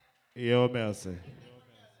Yo, mercy.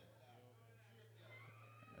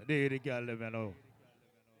 The girl, let me know.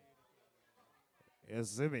 You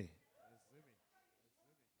see me?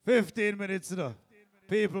 15 minutes now.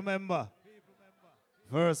 People remember.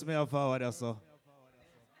 First me a forward there, so.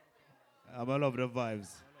 I love the vibes.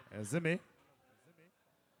 You see me?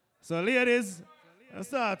 So ladies, I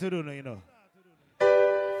start to do now, you know.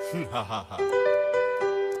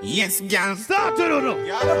 Yes, girl. Start to do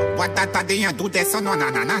now. What that do you do this? No, na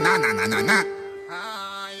na na na na na na na.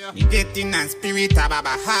 You get in a spirit, baba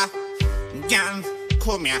ha. Girl,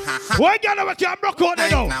 come here, ha ha. Why girl we can't broke out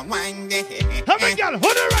now? Have a girl,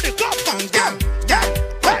 hold it ready, come. Come, girl, girl.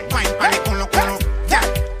 Wine panic, kolo kolo. Girl,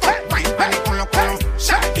 wine panic, kolo kolo.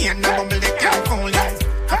 Champagne, no bubble, they can't fall.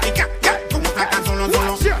 Happy girl, girl, come flat and solo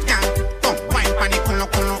solo. Girl, come wine panic, kolo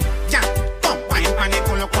kolo. Girl, come wine panic,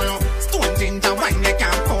 kolo kolo. Stone ginger wine, they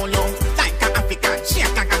can't follow. Like a African,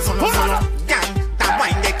 shake like a solo solo. Girl, that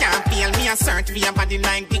wine they can't feel. Me a search for your body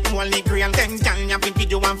like the Holy Grail. Them girl, you have a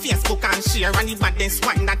video on Facebook and share. And the baddest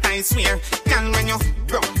wine that I swear. Girl, when you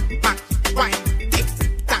broke back, wine, tick,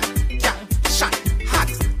 tack, girl, shot, hot,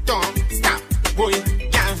 don't stop, boy,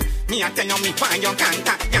 girl. Me a tell you me why you can't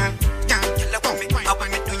talk, girl, girl. Come me, I want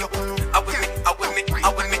me do you, I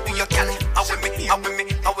want me do you, girl. I want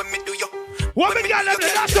me do you. What me girl,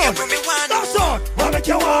 that's on. That's on. Wanna make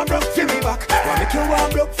you warm broke for me back. Wanna make you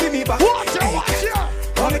warm broke for me back. Watch ya.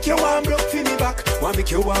 Wanna make you warm broke for me back. Wanna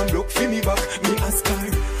make you warm broke for me back. Me ask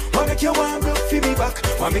her. Wanna make you warm broke for me back.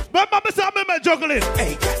 Wanna make. Remember me say me juggling.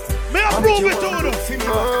 Hey, me approve it to you.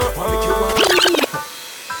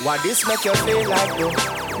 Why this make you feel like though?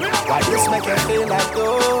 Why this make you feel like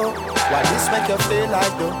though? Why this make you feel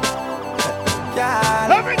like though? Yeah.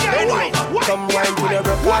 Come wine to the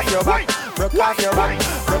broke off your back. Broke off your back.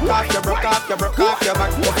 Broke off your back.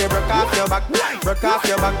 Okay, broke off your back. Broke off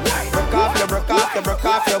your back. Broke off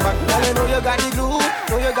your back. Girl, you know you got the glue.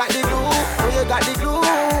 Know you got the glue. Know you got the glue.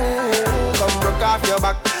 Come broke off your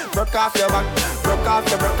back. Broke off your back. Broke off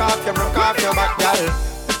your back, girl.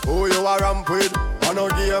 Who you are ramp with? On no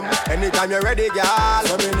game. Anytime you're ready, girl.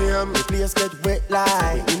 So me name. The place get wet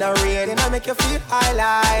like in a rain. Then I make you feel high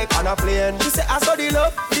like on a plane. She say I saw the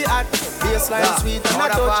love, the art. Baseline sweet and I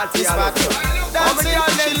touch this back. That's it,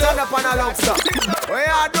 she turn up on a love stop. Where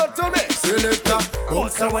you do to me? Selector.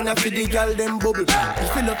 Also when I feel the girl them bubble.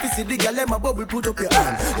 If you love to see the girl them a bubble, put up your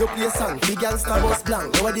hand. You play a song, the girl star bus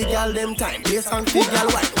blank. You the girl them time. Play a song, the girl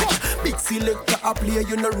white. Big selector a player,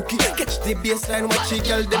 you no rookie. Catch the baseline, watch the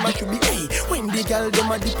girl them a should be. Hey, when the girl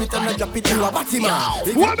them a dip it and a drop it, you a batty man.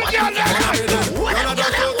 What the girl them? What the girl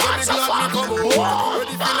them? What's the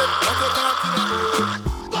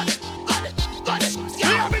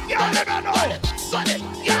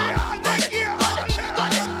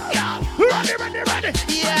Ready.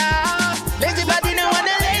 Yeah, lazy body no want a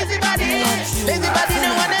lazy body. Lazy body no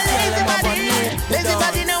want a lazy body. Lazy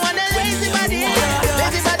body no want a lazy body.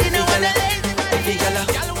 Lazy body no want a lazy body. Every gala,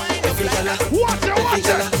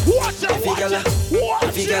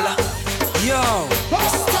 Watch it. yo,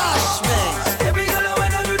 stash man. Every gala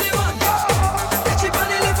when I do the one, catch it on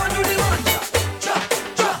the left and do the one.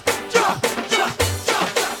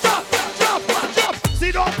 Drop.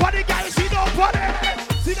 See no body, guys. See no body.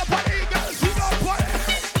 See the body, guys. See no body.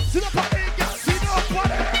 See the body, guys. See no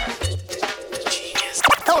body.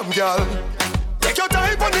 Come, girl, take your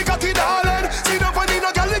time on the cocky, darling. See the body,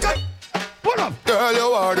 no girl, look at. Pull up. Girl,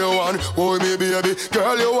 you are the one. Oh, me baby.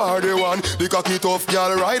 Girl, you are the one. The cocky tough,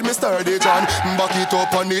 girl, ride me sturdy, John. Back it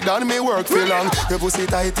up on it and me work for long. Your pussy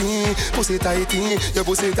tighty. Your pussy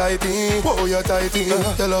tighty. Oh, you're tighty. You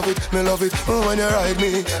love it, me love it. Oh, when you ride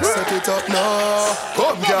me, set it up now.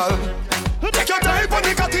 Come, girl. Take your time on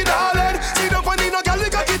the cocky, darling. See the bunny, no girl, the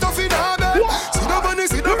cocky tough in her bed.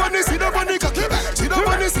 See the bunny cocky. See the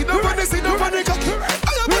bunny cocky.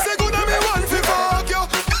 I am say good and me want to fuck you.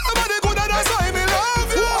 Nobody good and that's why me love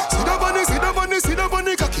you. See the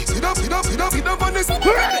bunny cocky. See the bunny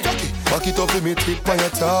cocky. Back it up with me tip on your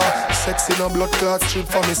top. Sexy no blood clot strip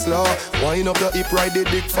for me slaw. Wind up your hip, ride the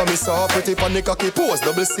dick for me saw. Pretty pon the cocky pose,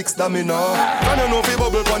 6 that me now. I don't know if you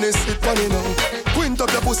bubble pon the sit pon it now. Quint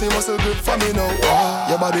up your pussy muscle grip for me now.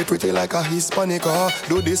 Your body pretty like a Hispanic.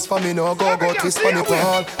 Do this for me now, go twist for me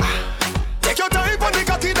Paul. Take your time on the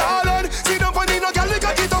cocky, darling. See the bunny, no girl, the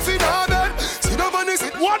cocky tough in her bed. See the bunny,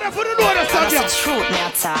 sit. Wonderful to know that That's the truth, me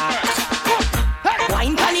attack.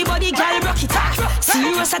 Wine panny body, girl, rock it off.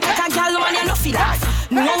 Serious attack a girl, man, you no feel off.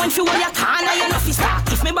 No one feel where you can, you no feel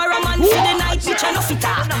stop. If me borrow man for the night, bitch, you no fit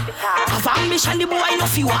off. Have ambition, the boy no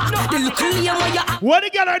feel walk. The look lame where you at. What the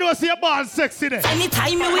girl I do see a ball sexy there?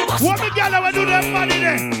 Anytime you will bust what the girl I do them body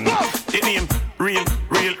there? The name,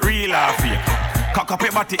 real off here. Cock up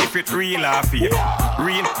your body if it real or fake.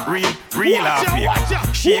 Real or fake.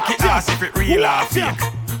 Shake it ass if it real or fake.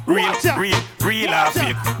 Real or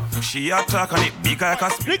fake. She a talk on it big like a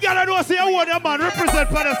The girl know say you want a man represent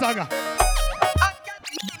for the saga.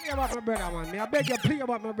 Play about my brother, man. Me I beg you, play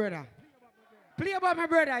about my brother. Play about my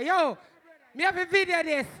brother. Yo, me have a video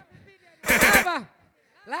this.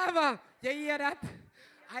 Lava, you hear that?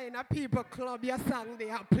 I in a people club, your song they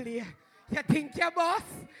are play. You think you're boss?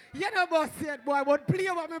 You're not boss yet, boy, but play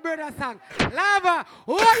about my brother's song. Lava,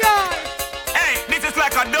 hold on! Hey, this is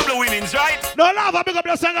like a double winnings, right? No, Lava, pick up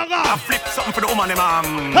your song and go. I flip something for the woman,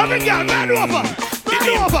 man. Let me get bend over. Bend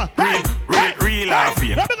over. Hey, real or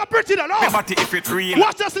fake. Let me go pretty now. Your body if it real.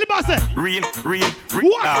 Watch the slipper say. Real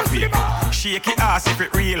Watch or fake. Shake it ass if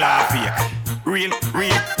it real or fake. Real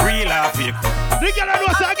or fake. The girl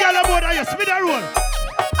knows a girl about that. You spin the roll.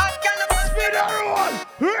 Spin the roll.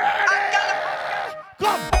 Ready?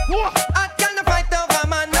 Come. What? I can't fight over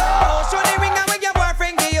man, no. Show the ring and when your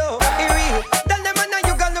boyfriend give you. It real. Tell them man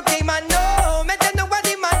you gonna look him man, no. Make them know what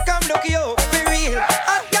the man come look you. Be real.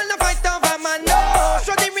 I can't fight over man, no.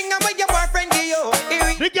 Show the ring and when your boyfriend give you. It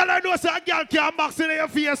real. The girl knows a girl can't box in your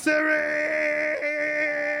face.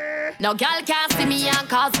 No girl can't see me and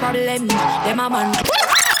cause problem. Them a man.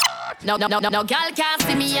 No girl can't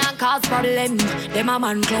see me and cause problem. Them a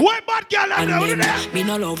man club. What bad girl are doing there? Me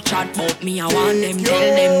no love chat but me I want them.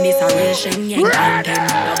 Tell them this a real Schengen anthem.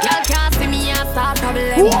 No girl can't see me and start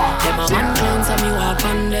problem. Them a man clown so me walk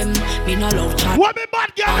on them. Me no love chat. What me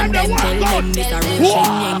bad girl and them tell them this a real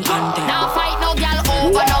Schengen anthem. Now fight no girl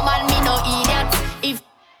over no man me no idiot. If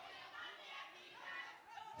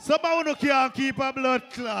somebody who can't keep a blood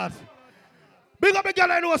clot. Big up a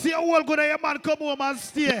girl I know see a whole good your man come home and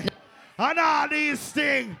stay. And all these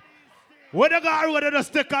things. When the girl would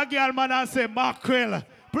just take a girl man and say mackerel.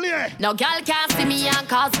 Play. No girl can't see me and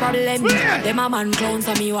cause problem. Them a man clowns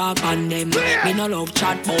so me walk on them. Me no love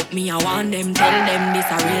chat but me I want them. Tell them this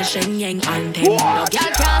a real Schengen anthem. No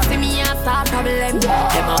girl can't see me and start problem.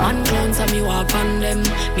 Them a man clowns so me walk on them.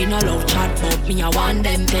 Me no love chat but me I want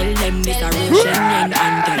them. Tell them this a real Schengen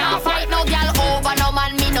anthem. Now fight no girl over no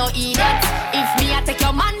man me no idiot. If me a take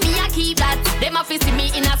your man me a keep that. Them a see me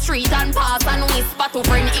in a street and pass and whisper to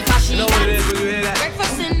friend if a she that.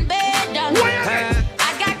 Breakfast in bed done.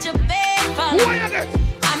 Got your bed for you.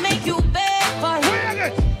 I make you bed for you.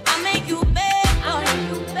 I make you bed for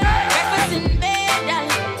you. Breakfast in bed,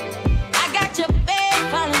 darling. I got your bed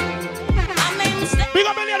for you. I make mistakes. Big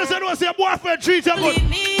up Eliana said was your boyfriend treat you good.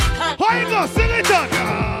 How you go? Sing it on.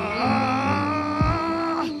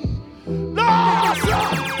 No, sir.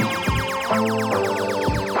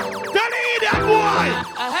 Tell me that boy.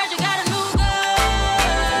 I heard you got a new girl.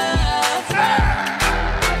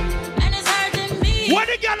 And it's hurting me. What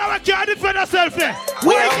the girl I can't defend herself there?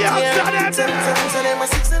 What the girl said them?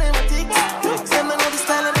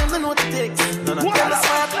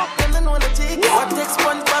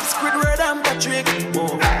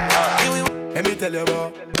 Let me tell you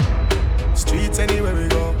about streets anywhere we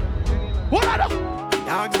go. What are they?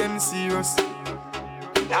 Dog them serious.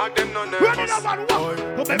 Dog them no nervous. Running up and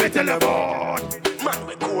walk. Let me tell you about. Man,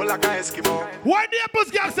 we cool like a Eskimo. Why the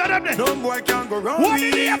apples gang said them there? No boy can't go wrong. Why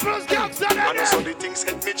the apples gang said them And there? so the things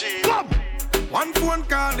hit me G. Come. One phone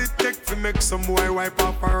call it take to make some boy wipe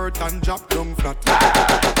up her hurt and drop down flat.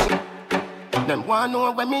 Them want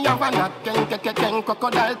know when me have a knock, ken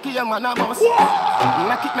crocodile came man a bus.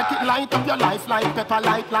 Make it light up your life like pepper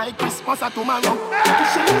light like Christmas or tomorrow.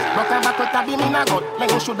 But I'm back with a beam in a gut.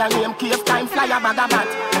 Then should I name cave time fly a bag of bat.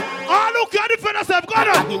 Oh, look at the fella self, go on.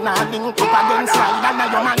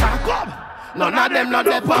 Come. None of them not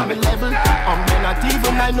there on me level. Not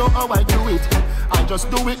even I know how I do it. I just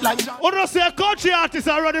do it like. What do you say? A country artist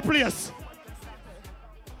around the place.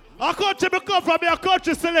 A country become from a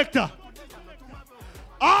country selector.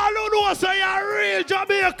 All who know say you're real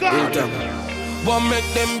Jamaican. One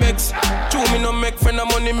make them vex. Two me no make friend of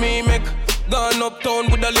money me make. Gone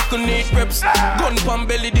uptown with a little neat reps. Gun pan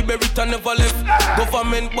belly the berita never left.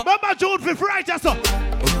 Government. Remember June 5th right or so?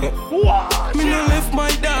 What? Me no left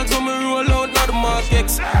my dogs when me roll out now the Mark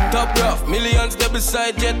X. Top rough, millions there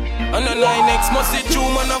beside jet. And the 9X must see true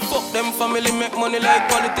man and fuck them family. Make money like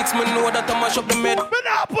politics, me know that I mash up the med. Me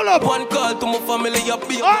now pull up. One call to my family, you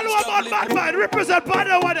be all who about bad mind, represent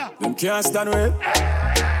Panda Wada. Them can't stand with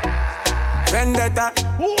vendetta.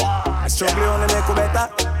 What? Struggle only make you better.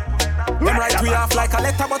 Them right we off like a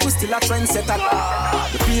letter, but we still a trendsetter.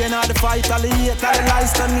 The pain of the fight, all the hate, all the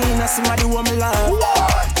lies to me, and somebody want me love.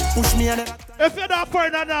 Push me and if you're not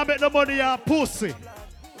foreign and not make no money, you're a pussy.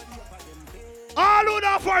 All who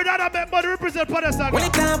not for that, I make money represent Palestine. Pull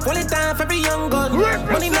it down for every young gun.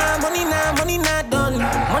 Money now, money now, money not done.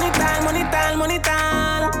 Money time, money time, money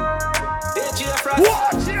time.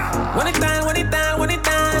 Watch ya! Money time, money time, money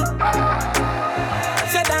time.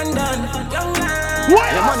 Said and done, young man.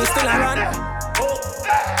 Your money still around.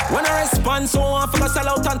 When I respond, so I feel sell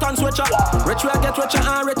out and turn switcher. Rich will get richer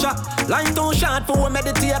and richer. Line too short for we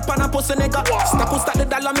meditate on a pussy nigga. Stack the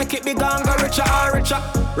dollar, make it bigger and go richer and richer.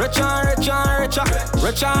 Richer and richer and richer.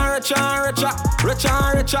 Richer and richer and richer. Richer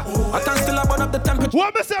and richer. I can still burn up the temperature.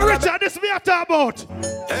 What me say richer? This me a talk about.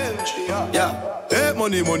 Yeah. Hey,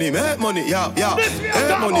 money, money, make money, yeah, yeah.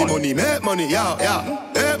 Hey, money, money, make money, yeah, yeah.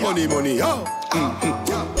 Hey, money, money, yeah.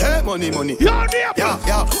 Hey, money, money, yeah, yeah.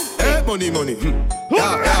 Hey, money, money, yeah,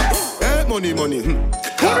 yeah. Hey, money, money, yeah,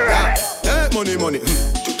 yeah. Hey, money, money,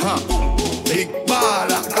 ha. Big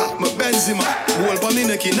baller, got my Benzema. Whole for me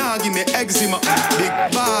neck, now give me eczema. Big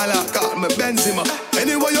baller, got my Benzema.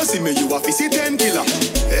 Anyway you see me, you have to see 10 killer.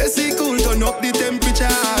 AC cool, turn up the temperature.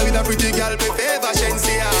 With a pretty girl, me favor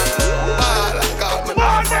Shensia. Baller, got my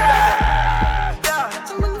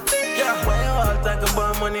Yeah, why you all talk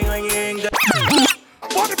about money when you ain't got?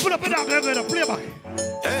 Money put up in that, play back.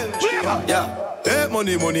 Yeah. Hey,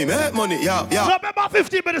 money, money, make money, yeah, yeah. So remember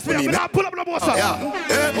 15 minutes, we have pull up the boss. Yeah.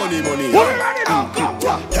 Hey, money, money, yeah.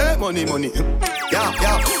 Hey, money, money, yeah,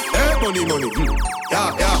 yeah. Hey, money, money,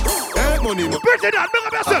 yeah, yeah. Hey, money, money. Bridge it down, bring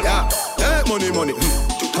up yourself. Yeah. Hey, money, money.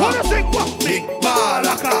 What you think? What? Big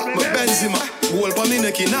baller, got my Benzema. Whole for me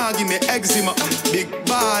neck, now give me eczema. Big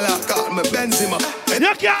baller, got my Benzema.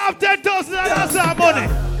 You can't have $10,000 of money.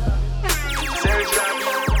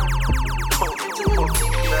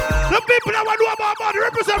 The people that want to know about money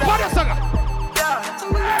represent Palestine.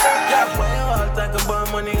 Yeah, why you all talk about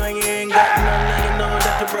money when you ain't got none and you know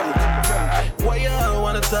that you're broke? Why you all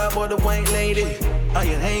wanna talk about the white lady? Oh,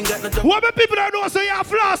 you ain't got nothing. What the people that know say you're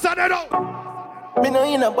floss and they don't? Me know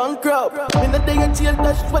you in a bankrupt. Me know they get jail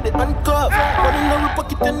dash for the handcuff. Money in our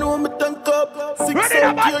pocket, you know me tank up. 6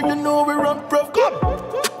 year, you know we run prof. Come.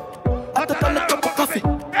 I took on a cup of coffee.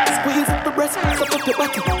 Squeeze up the breast, suck up your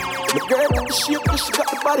body. The girl got the shape, but she got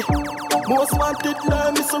the body. Most wanted,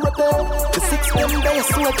 now Miss Rotten. The 6 them days,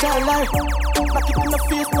 so I can't lie. Knock it in the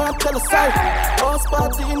face, now tell her sorry. House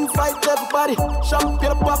party, invite everybody.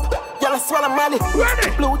 Champagne pop, y'all swallow money.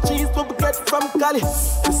 Blue cheese, what we get from Cali.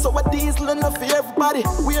 So a diesel enough for everybody.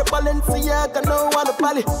 We're Balenciaga, no one a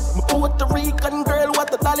pally. My Puerto Rican girl,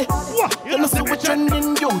 what a dolly. You know, so we're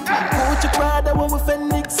trending youth. Gucci Prada, when we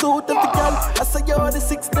Phoenix suit and the girl. I say, yo, the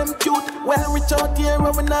 6 them cute. Well, reach out here,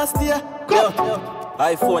 when we nasty. Yo,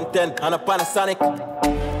 iPhone 10 and a Panasonic.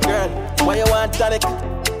 Girl, why you want tonic?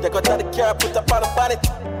 Take out the car, put up on the bonnet.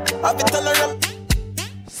 I'll be telling them.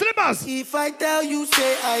 Slimmers. If I tell you,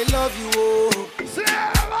 say I love you, oh.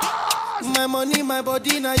 Slimmers. My money, my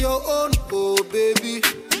body, now your own, oh baby.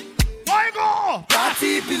 Why go?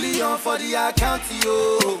 30 billion for the account,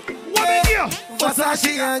 yo. What me here?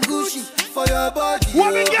 Versace and Gucci for your body,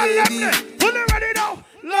 What me oh, get left baby. there? Put it ready now.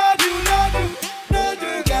 Love you, gotta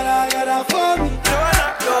for me.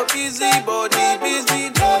 Joanna, your busy body, busy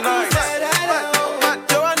tonight.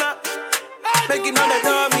 Joanna, making all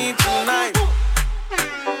the me tonight.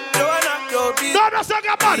 Joanna, your busy. No, that's not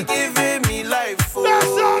your man. Giving me life, oh.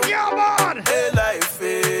 That's not your man. Hey, life,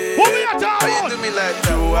 hey. Who me a talk How you about? do me like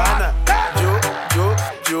Joanna?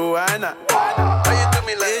 Joanna. How you do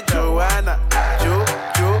me like Joanna?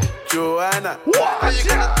 Joanna. How you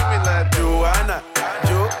gonna do me like Joanna?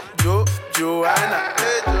 Joanna.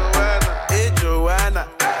 Hey, Joanna.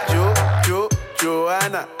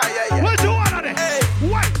 Joanna. What Joanna then? Hey.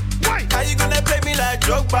 Why? How you gonna play me like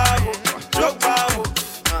drug babu?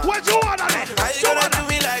 What Joanna then? How you gonna do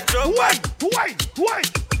me like drug babu? Why?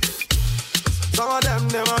 Some of them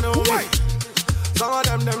never know me. Some of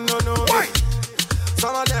them don't know me.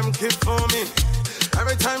 Some of them keep for me.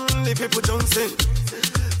 Every time the people don't sing.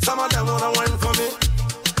 Some of them wanna wine for me.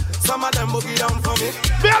 Some of them boogie down for me.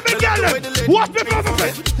 Baby girl, watch me for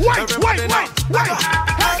me. Wait.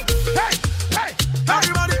 Hey.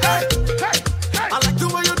 Everybody, hey. I like the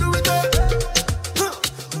way you do it,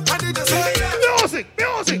 I need to say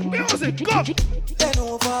music, come. Bend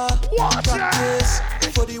over, Watch practice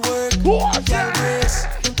for the work. Watch Girl grace,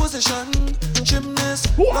 in position, gymnast.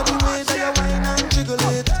 Love the way that you whine and jiggle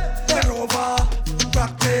it. Bend over,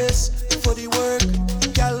 practice for the work.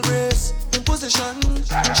 Girl grace, in position,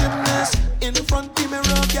 gymnast. In front the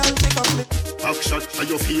mirror, girl take a flip. Back shot are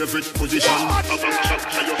your favorite position. Back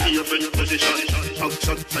shot are your favorite position. Back shot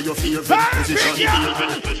position. Are your favorite position?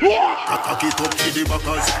 Cock it up to the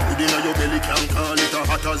backers. Within your belly can't call it a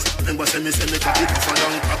hatters. Remember say me cock it tougher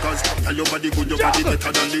than crackers. Tell your body good, your body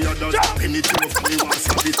better than the others. Penny too for me want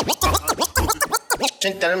to be.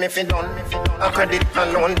 She tell me if you done, I credit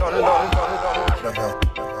alone, done.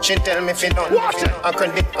 She tell me if you done, I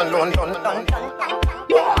credit alone, done.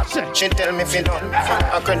 She tell me if you done,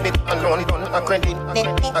 I credit alone, done. I credit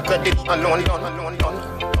alone, done. I credit alone, done.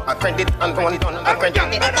 I credit alone, done.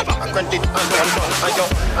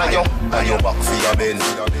 Ayo back for your ben,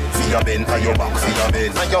 ayo back for your ben, ayo back for your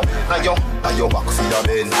ben, ayo back for your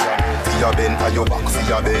ben, ayo back for your ben, ayo back for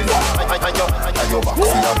your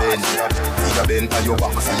ben, ayo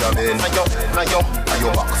back for your ben, ayo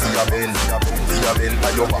back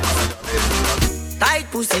for your ben. Tight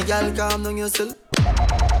pussy, girl, calm down yourself.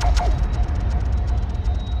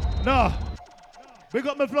 No. Big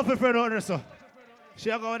up my fluffy friend out there, so. She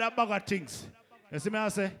a go with that bag of things. You see me I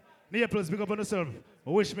say, Naples, big up on yourself. I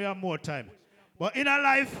wish me have more time. But in a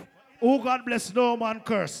life, who God bless, no man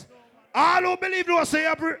curse. All who believe you say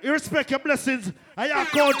you respect your blessings and you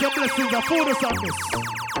count your blessings and food us on this.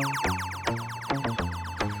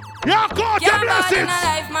 You count your blessings.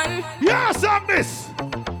 Life, man. Yes, on this.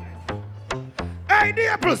 Hey,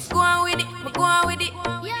 Naples. Go on with it, go on with it.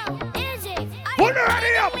 Put it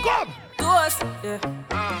ready up, come. To us, yeah.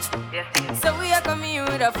 So we are coming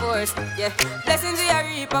with a force, yeah. Blessings we are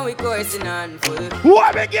reap and we coursing on full.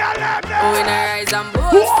 What we get left there? Oh, we not rise and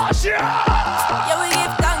boast. Wash it. Yeah, we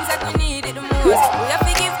give thanks like we need it the most. We have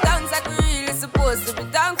to give thanks like we really supposed to be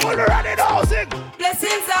thankful. Put it ready now, sing.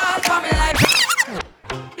 Blessings all for my life.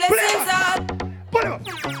 Blessings all. Put it up.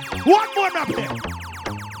 One more up there.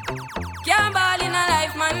 Can't ball in a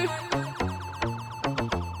life, man.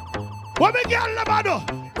 What we get left there?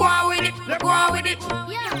 Go on with it, go on with it.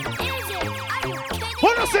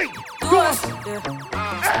 Hold on, sing. To us, yeah.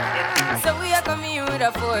 So we are coming with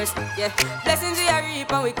a force, yeah. Blessings we are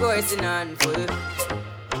reap and we coursing on full.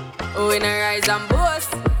 Oh, we not rise and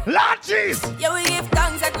boast. Lord Jesus. Yeah, we give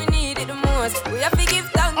thanks like we need it the most. We have to give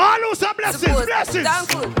thanks. All those are blessings, blessings.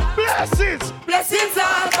 Thankful. Blessings. Blessings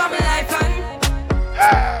all for my life, man.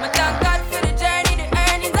 I thank God for the journey, the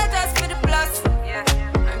earnings are just for the plus. Yeah.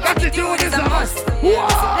 Gratitude is a must. Yeah.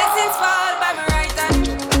 So blessings fall by my right hand.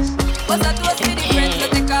 But that was for the friends that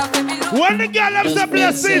take off every look. When the girl have the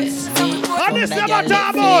blessings, and this never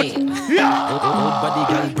talk about. Yeah.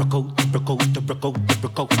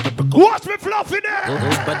 Watch me fluffy there.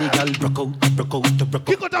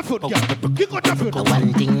 Kick out the foot, girl. Kick out the foot.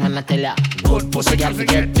 One thing I'ma tell ya, good pussy girl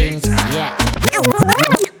forget things. Yeah.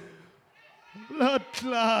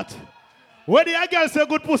 Lord. When the girl say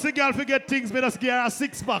good pussy girl forget things, me just give her a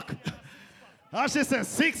 6-pack. And she says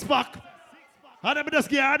 6-pack. And then me just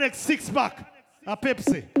give her next 6-pack. A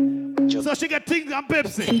Pepsi. So she get things and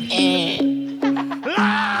Pepsi.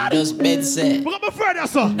 Lord! Just bed set. Look at my friend there,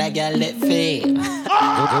 so. That girl let fail.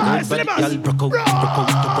 Oh,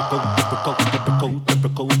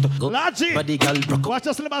 Lord G. Watch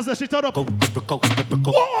us, Slimmers, she turn up. One thing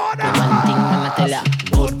I'ma tell ya,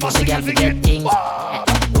 good pussy girl forget things.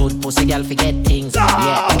 Good pussy girl forget things.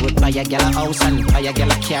 Yeah, I would buy a girl a house and buy a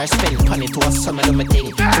girl a car, spend money to a summer do my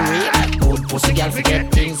thing. Good pussy girl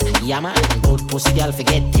forget things. Yeah man, good pussy girl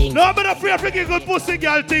forget things. No, I'm not afraid to give good pussy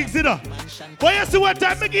girl things, you know. But you see what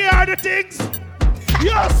time I give her the things?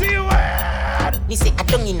 You see what? Me say I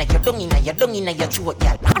don't inna your throat,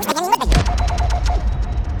 girl.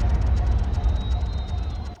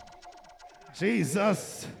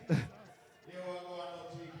 Jesus.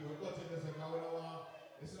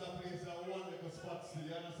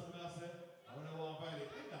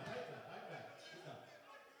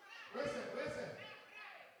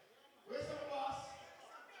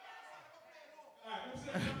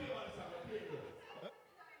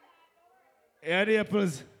 Yeah, the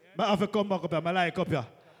apples. I have to come back up here. I like up here.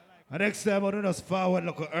 And next time, I do just forward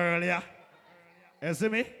look earlier. You see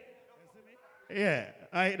me? Yeah,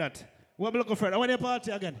 I hate that. What am I looking for? When you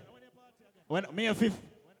party again? When May 5th?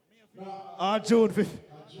 June 5th.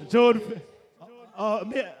 June 5th.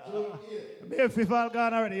 May 5th all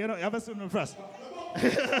gone already. You know, you haven't seen me first.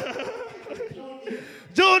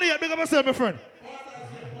 June 8th, big up myself, my friend.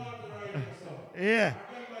 Yeah.